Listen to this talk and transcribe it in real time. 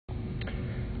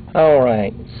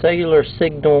Alright, cellular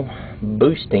signal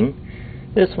boosting.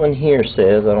 This one here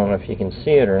says, I don't know if you can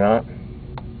see it or not.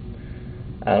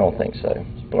 I don't think so.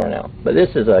 It's blurring out. But this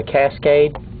is a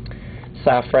Cascade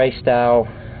Sci-Fi style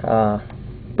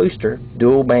booster,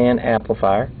 dual band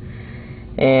amplifier,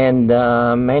 and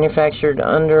manufactured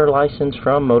under license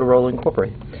from Motorola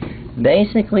Incorporated.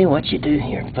 Basically what you do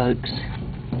here, folks,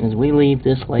 is we leave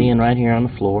this laying right here on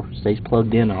the floor. Stays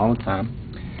plugged in all the time.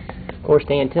 Of course,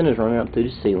 the antenna's running up through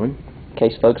the ceiling. In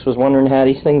case folks was wondering how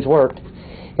these things worked,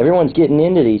 everyone's getting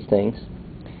into these things.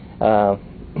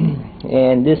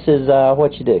 And this is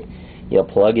what you do. You'll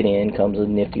plug it in. Comes with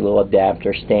a nifty little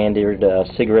adapter, standard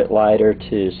cigarette lighter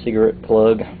to cigarette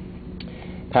plug.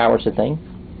 Powers the thing.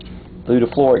 Through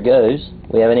the floor it goes.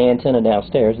 We have an antenna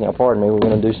downstairs. Now, pardon me, we're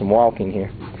going to do some walking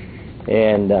here.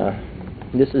 And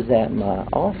this is at my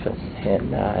office,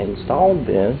 and I installed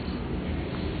this.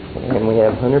 And we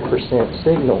have 100%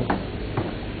 signal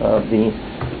of the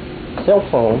cell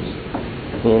phones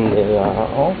in the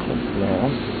office now.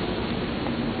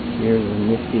 Here's a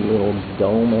nifty little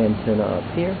dome antenna up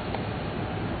here,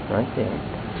 right there.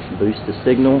 Boost the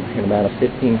signal in about a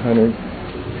 1,500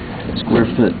 square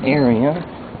foot area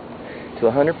to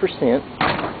 100%.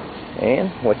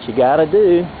 And what you gotta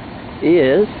do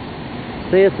is,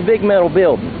 see, it's a big metal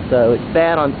building, so it's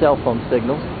bad on cell phone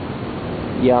signals.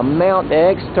 You mount the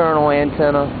external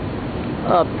antenna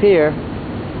up here.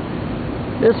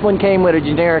 This one came with a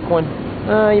generic one.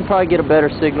 You probably get a better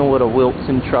signal with a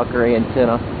Wilson trucker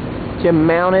antenna. You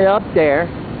mount it up there,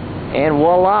 and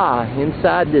voila,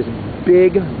 inside this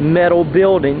big metal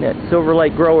building at Silver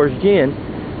Lake Growers Gin,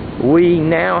 we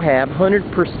now have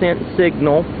 100%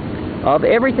 signal of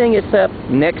everything except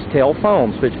Nextel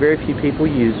phones, which very few people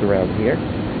use around here.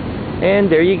 And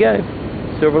there you go,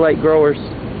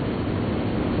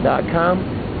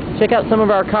 silverlakegrowers.com. Check out some of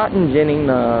our cotton ginning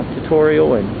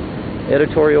tutorial and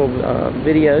editorial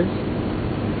videos.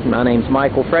 My name's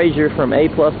Michael Frazier from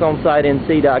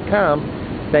aplusonsitenc.com.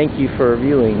 Thank you for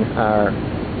viewing our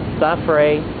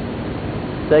Sci-Fi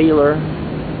cellular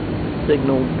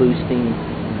signal boosting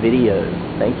video.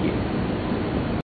 Thank you.